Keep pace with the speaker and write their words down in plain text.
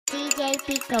DJ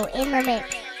Biko in the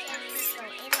mix.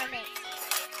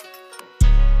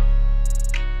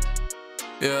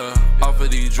 Yeah, off of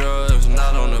these drugs,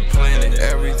 not on the planet.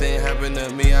 Everything happened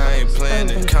to me, I ain't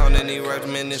planning. Counting these racks,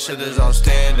 man, this shit is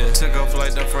outstanding. Took a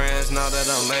flight to France, now that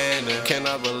I'm landing.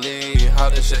 Cannot believe how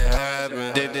this shit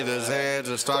happened. They did a Xan,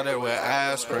 just started with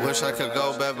aspirin. Wish I could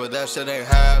go back, but that shit ain't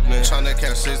happening. Tryna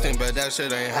catch 16, but that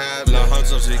shit ain't happening.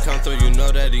 Hunters, he come through, you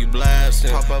know that he blasting.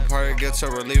 Pop up her, get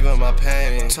to relieving my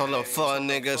pain. Told a fuck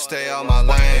nigga, stay out my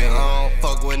lane. I don't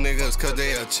fuck with niggas, cause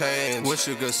they a change. Wish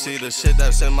you could see the shit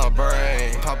that's in my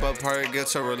brain. Pop up her, get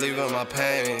to relieving my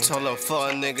pain. Told a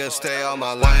fuck nigga, stay on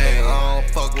my lane. I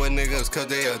don't fuck with niggas cause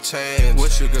they a change.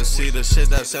 Wish you could see the shit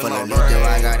that's in my brain.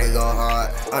 I gotta go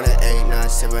hard. On the 8-9,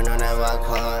 sippin' on that rock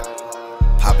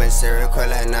hard. Poppin' cereal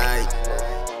quill at night.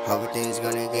 Hope things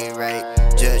gonna get right.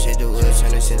 Judge and do it,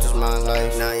 tryna sentence my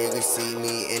life. Now you can see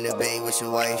me in the bay with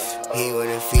your wife. He with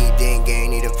a feet, then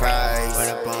gain, need a prize. Run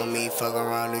up on me, fuck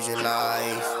around, lose your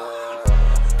life.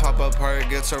 Pop up her,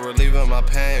 get to relieving my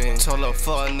pain. Told a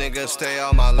fuck nigga, stay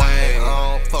out my lane.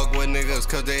 I don't fuck with niggas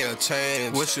cause they a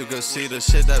change. Wish you could see the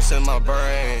shit that's in my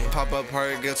brain. Pop up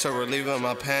her, get to relieving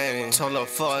my pain. Told a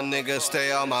fuck nigga,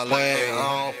 stay out my lane.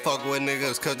 I don't fuck with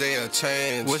niggas cause they a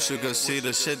change. Wish you could see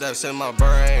the shit that's in my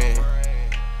brain.